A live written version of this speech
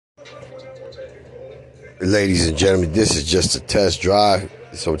Ladies and gentlemen, this is just a test drive.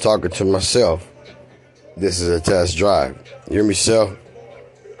 So I'm talking to myself. This is a test drive. You hear me, Sel?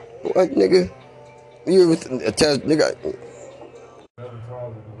 What, nigga? You with a test, nigga? I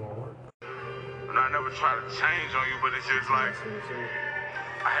never try to change on you, but it's just like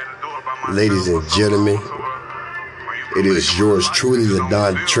I had to do it by myself. Ladies and gentlemen, it is yours truly, the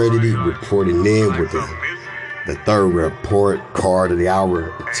Don Trinity, reporting in with the third report card of the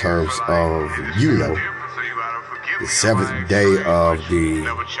hour in terms of, the seventh day of the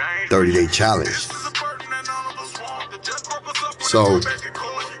 30-day challenge. So,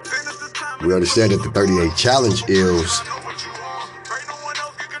 we understand that the 30-day challenge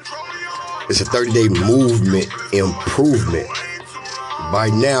it's a 30-day movement improvement. By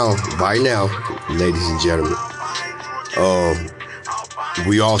now, ladies and gentlemen,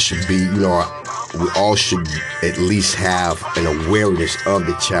 we all should be, we all should at least have an awareness of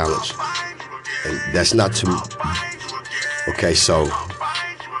the challenge. And that's not to, okay, so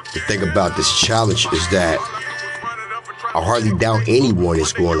the thing about this challenge is that I hardly doubt anyone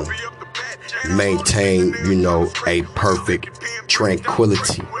is going to maintain, a perfect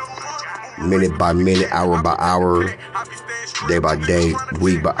tranquility, minute by minute, hour by hour, day by day,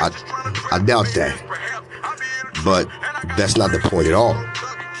 week by, I doubt that. But that's not the point at all.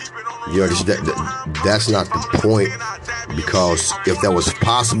 You understand? That's not the point, because if that was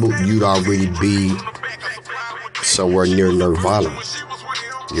possible, you'd already be somewhere near nirvana.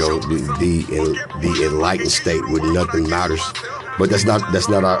 The enlightened state where nothing matters. But that's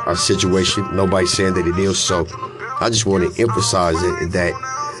not our situation. Nobody's saying that it is. So I just want to emphasize that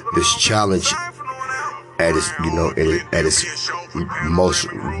this challenge at its most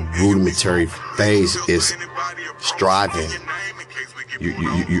rudimentary phase is striving.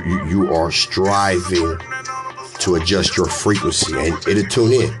 You are striving to adjust your frequency, and it'll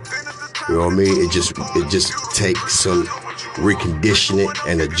tune in. You know what I mean? It just takes some reconditioning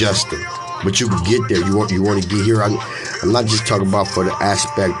and adjusting. But you can get there. You want to get here. I'm not just talking about for the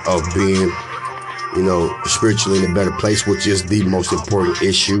aspect of being, spiritually in a better place, which is the most important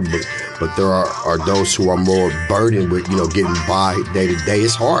issue. But there are those who are more burdened with, getting by day to day.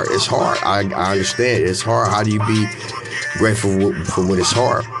 It's hard. I understand. It's hard. How do you be grateful for when it's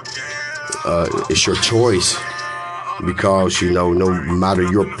hard? It's your choice, because, no matter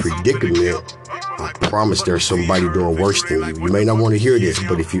your predicament, I promise there's somebody doing worse than you. You may not want to hear this,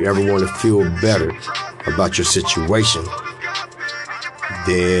 but if you ever want to feel better about your situation,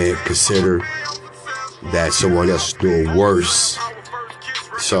 then consider that someone else is doing worse.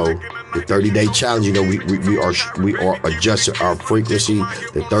 So the 30-day challenge, we are adjusting our frequency.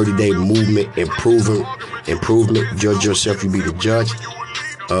 The 30-day movement improvement. Judge yourself, you be the judge.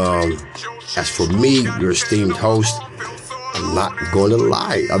 As for me, your esteemed host, I'm not going to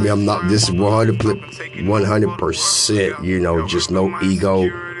lie. I mean, I'm not. This is 100%. Just no ego.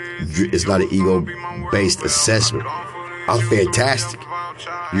 It's not an ego-based assessment. I'm fantastic.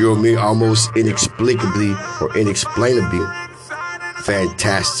 You know what I mean? Almost inexplicably or inexplainably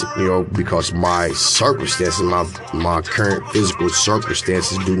fantastic. Because my circumstances, my current physical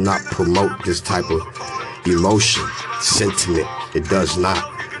circumstances, do not promote this type of emotion, sentiment. It does not.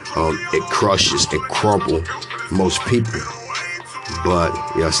 It crushes, it crumbles most people. But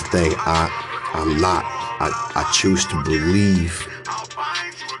that's the thing. I'm not. I choose to believe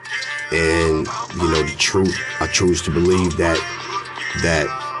in the truth. I choose to believe that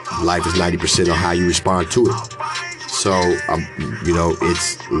life is 90% on how you respond to it. So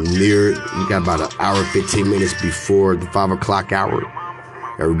it's near. You got about an hour and 15 minutes before the 5 o'clock hour.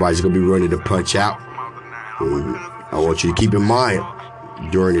 Everybody's gonna be ready to punch out. And I want you to keep in mind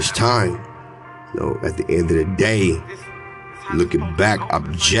during this time, at the end of the day, looking back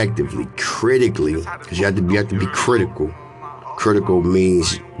objectively, critically, because you have to be critical. Critical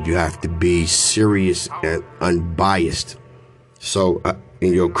means you have to be serious and unbiased. So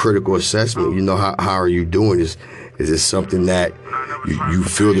in your critical assessment, how are you doing? Is it something that you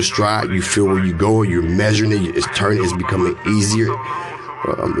feel the stride, you feel where you're going, you're measuring it, it's becoming easier?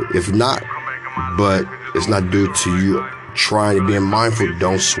 If not, but it's not due to you trying to be mindful,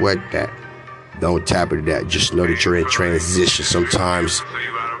 don't sweat that. Don't tap into that. Just know that you're in transition. Sometimes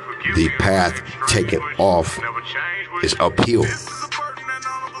the path taken off is uphill.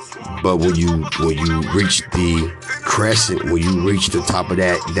 But when you reach the crescent, when you reach the top of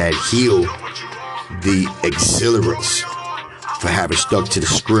that hill, the exhilarance for having stuck to the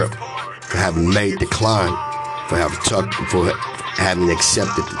script, for having made the climb, for having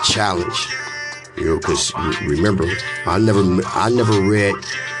accepted the challenge. Because remember, I never read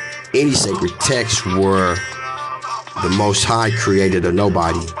any sacred text where the Most High created a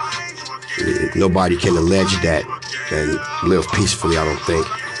nobody. Nobody can allege that and live peacefully, I don't think.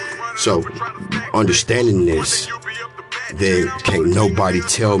 So, understanding this, then can't nobody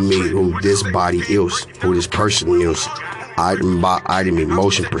tell me who this body is, who this person is. Item by item,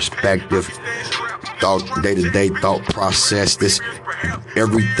 emotion, perspective, thought, day-to-day thought process. This,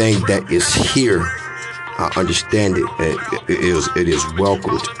 everything that is here, I understand it. It is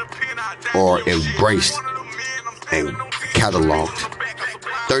welcomed or embraced and cataloged.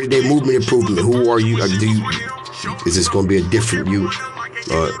 30-day movement improvement. Who are you? Is this going to be a different you?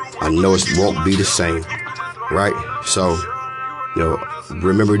 I know it won't be the same, right? So,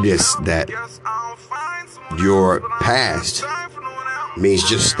 remember this, that your past means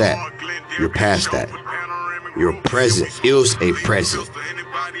just that. You're past that. Your present is a present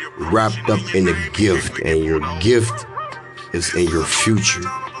wrapped up in a gift, and your gift is in your future.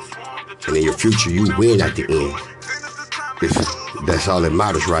 And in your future, you win at the end. If that's all that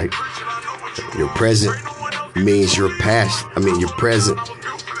matters, right? Your present means your past. Your present.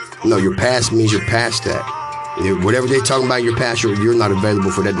 No, your past means you're past that. Whatever they're talking about in your past, you're not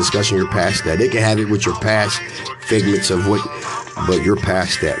available for that discussion. You're past that. They can have it with your past figments of what, but you're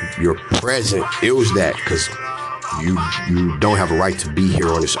past that. Your present is that, because you don't have a right to be here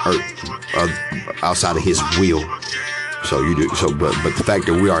on this earth outside of His will. So you do. So, but the fact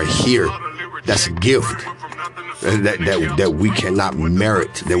that we are here, that's a gift that we cannot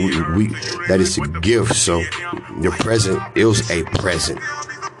merit. That is a gift. So your present is a present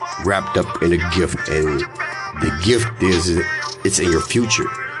wrapped up in a gift, and the gift is it's in your future,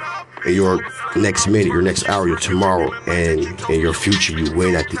 in your next minute, your next hour, your tomorrow, and in your future you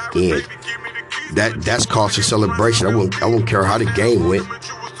win at the end. That's cause for celebration. I wouldn't care how the game went.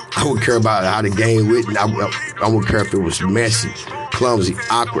 I wouldn't care about how the game went. I wouldn't care if it was messy, clumsy,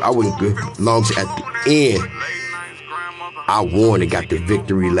 awkward. I wouldn't, as long as at the end I won and got the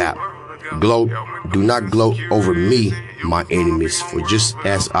victory lap. Do not gloat over me, my enemies, for just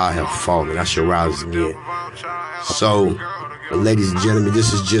as I have fallen, I shall rise again. So, ladies and gentlemen,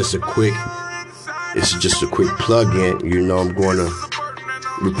 this is just a quick plug-in. I'm going to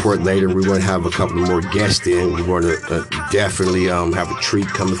report later. We're going to have a couple more guests in. We're going to definitely have a treat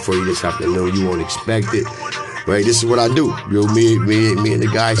coming for you this afternoon. You won't expect it. Right? This is what I do. Me and the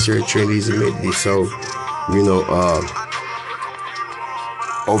guys here at Trinity's Amenity. So,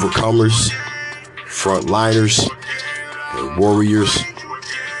 overcomers, frontliners, and warriors,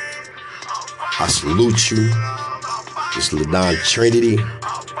 I salute you. This is LaDon Trinity.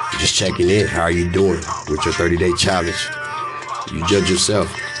 Just checking in. How are you doing with your 30-day challenge? You judge yourself.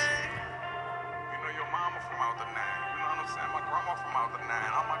 Your mama from out the nine. You know what I'm saying? My grandma from out the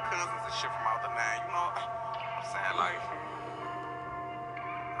nine. All my cousins and shit from out the nine. I'm saying, like,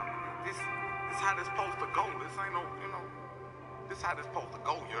 this how this supposed to go. This ain't no, this how this supposed to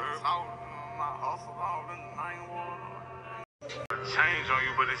go. You heard? My hustle, all them, I ain't want change on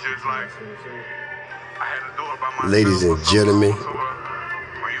you, but it's just like I had to do it by myself. Ladies and gentlemen,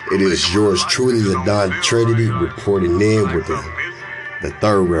 it is yours truly, LaDon Trinity, reporting in with the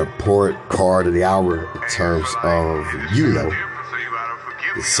third report card of the hour in terms of,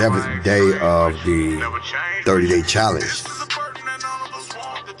 the 7th day of the 30-day challenge.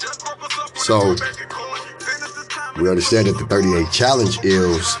 So, we understand that the 30-day challenge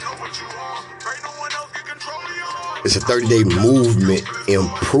it's a 30-day movement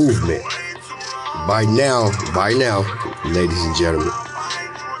improvement. By now, ladies and gentlemen,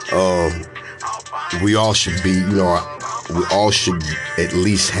 we all should be, we all should at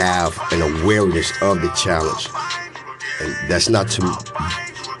least have an awareness of the challenge. And that's not to,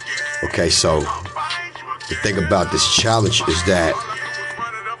 okay, so the thing about this challenge is that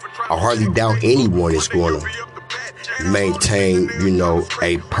I hardly doubt anyone is going to maintain,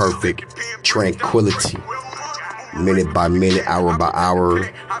 a perfect tranquility, minute by minute, hour by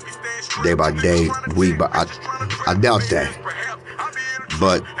hour, day by day, week by, I doubt that.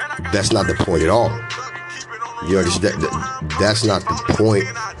 But that's not the point at all. That's not the point,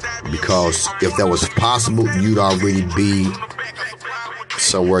 because if that was possible, you'd already be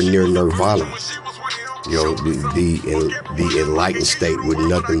somewhere near nirvana. The enlightened state where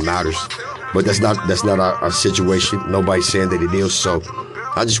nothing matters. But that's not our situation. Nobody's saying that it is. So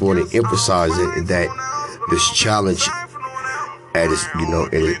I just want to emphasize that this challenge at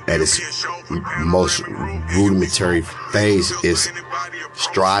its most rudimentary phase is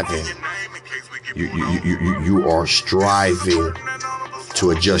striving. You are striving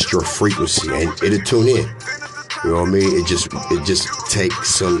to adjust your frequency, and it'll tune in. You know what I mean? It just takes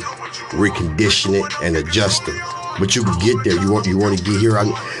some reconditioning and adjusting. But you can get there. You want to get here.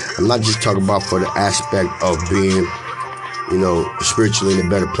 I'm not just talking about for the aspect of being spiritually in a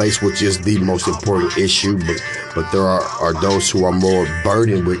better place, which is the most important issue. But there are those who are more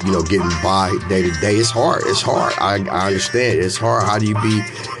burdened with, getting by day to day. It's hard. I understand. It's hard. How do you be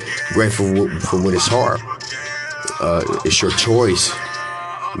grateful for when it's hard? It's your choice,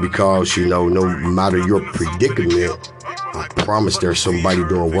 because, no matter your predicament, I promise there's somebody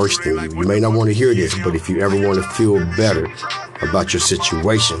doing worse than you. You may not want to hear this, but if you ever want to feel better about your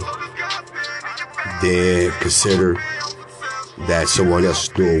situation, then consider that someone else is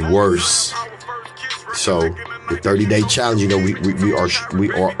doing worse. So the 30-day challenge,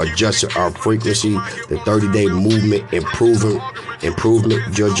 we are adjusting our frequency. The 30-day movement, improvement.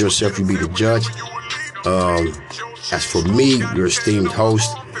 Judge yourself, you be the judge. As for me, your esteemed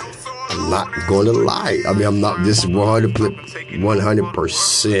host, I'm not going to lie. I'm not. This is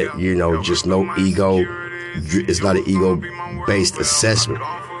 100%. Just no ego. It's not an ego-based assessment.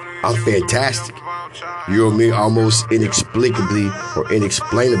 I'm fantastic. You know what I mean? Almost inexplicably or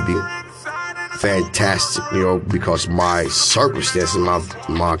inexplainably fantastic, because my circumstances,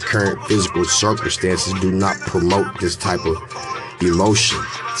 my current physical circumstances do not promote this type of emotion,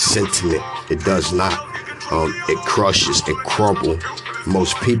 sentiment. It does not. It crushes and crumbles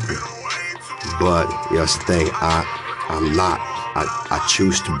most people. But that's the thing. I'm not. I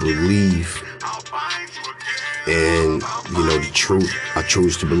choose to believe in, the truth. I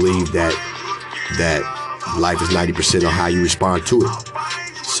choose to believe that life is 90% on how you respond to it.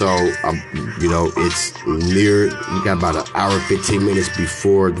 So, it's near, you got about an hour and 15 minutes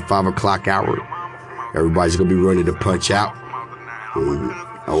before the 5 o'clock hour. Everybody's going to be ready to punch out. And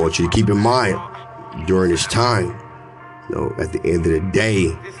I want you to keep in mind, during this time, at the end of the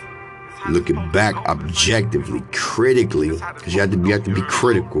day, looking back objectively, critically, because you have to be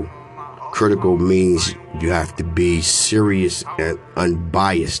critical. Critical means you have to be serious and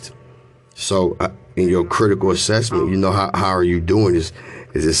unbiased. So in your critical assessment, how are you doing? Is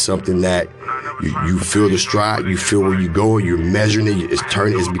it something that you feel the stride, you feel where you're going, you're measuring it,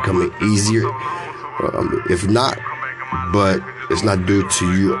 it's becoming easier? If not, but it's not due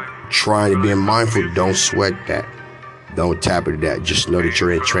to you trying to be mindful, don't sweat that. Don't tap into that. Just know that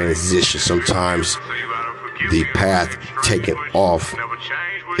you're in transition. Sometimes the path taken off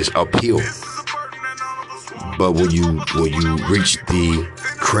is uphill. But when you reach the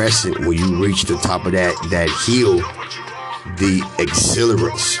crescent, when you reach the top of that hill, the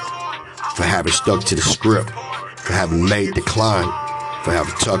exhilarance for having stuck to the script, for having made the climb, for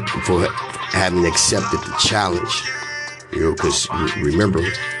having accepted the challenge. Because remember,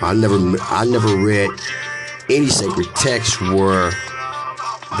 I never read any sacred text where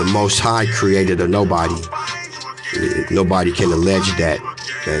the Most High created a nobody. Nobody can allege that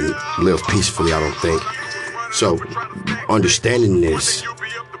and live peacefully, I don't think. So, understanding this,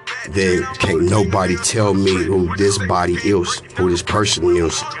 then can't nobody tell me who this body is, who this person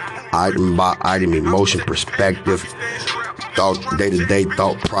is, item by item, emotion, perspective, thought, day-to-day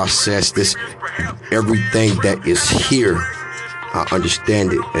thought process, everything that is here, I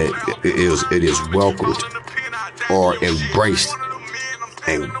understand it. It is welcomed or embraced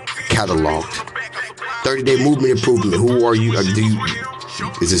and cataloged. 30-day movement improvement. Who are you?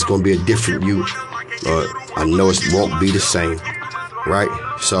 Is this going to be a different you? I know it won't be the same, right?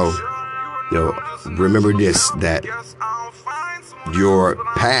 So, remember this, that your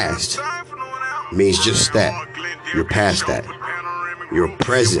past means just that. You're past that. Your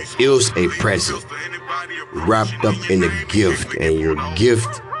present is a present wrapped up in a gift, and your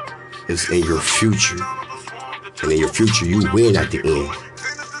gift is in your future. And in your future, you win at the end.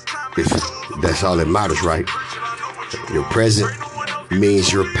 That's all that matters, right? Your present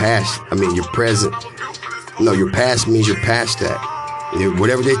means your past. Your present. No, your past means you're past that.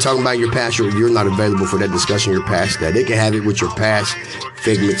 Whatever they're talking about in your past, you're not available for that discussion. You're past that. They can have it with your past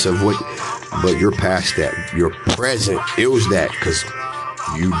figments of but you're past that. Your present is that, because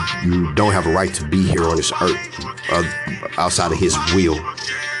you don't have a right to be here on this earth outside of His will.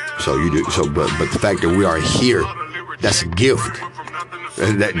 So you do. So, but the fact that we are here, that's a gift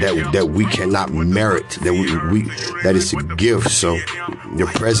that we cannot merit. That is a gift. So your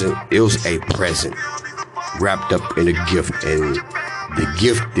present is a present wrapped up in a gift, and the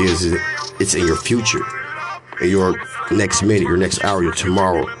gift it's in your future, in your next minute, your next hour, your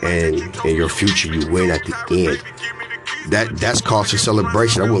tomorrow, and in your future. You win at the end. That's cause for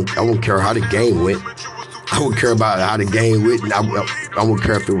celebration. I wouldn't care how the game went. I wouldn't care about how the game went. I wouldn't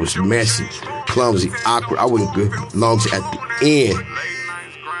care if it was messy, clumsy, awkward. I wouldn't care as long as at the end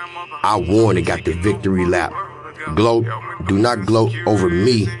I won and got the victory lap. Do not gloat over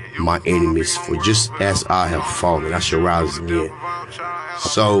me, my enemies, for just as I have fallen, I shall rise again.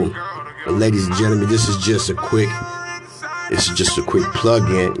 So, ladies and gentlemen, this is just a quick This is just a quick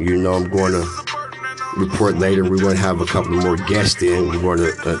plug-in. You know, I'm going to report later. We're going to have a couple more guests in. We're going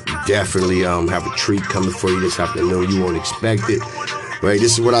to definitely have a treat coming for you this afternoon. You won't expect it. Right,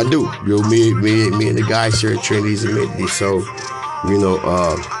 this is what I do. You know, me and the guys here at Trinity's Amenity. So, you know,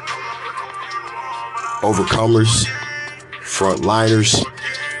 overcomers, frontliners,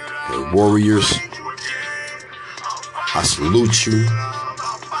 and warriors, I salute you.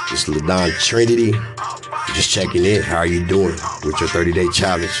 It's LaDon Trinity. Just checking in. How are you doing with your 30-day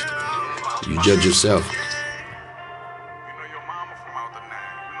challenge? You judge yourself. You know your mama from out the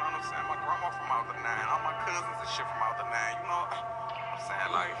nine. You know what I'm saying? My grandma from out the nine. All my cousins and shit from out the nine. You know what I'm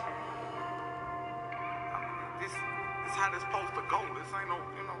saying? Like, this how this supposed to go. This ain't no,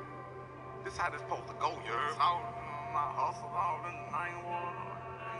 you know, this how this supposed to go, you heard? All, you know, my hustle, all in the 9-1.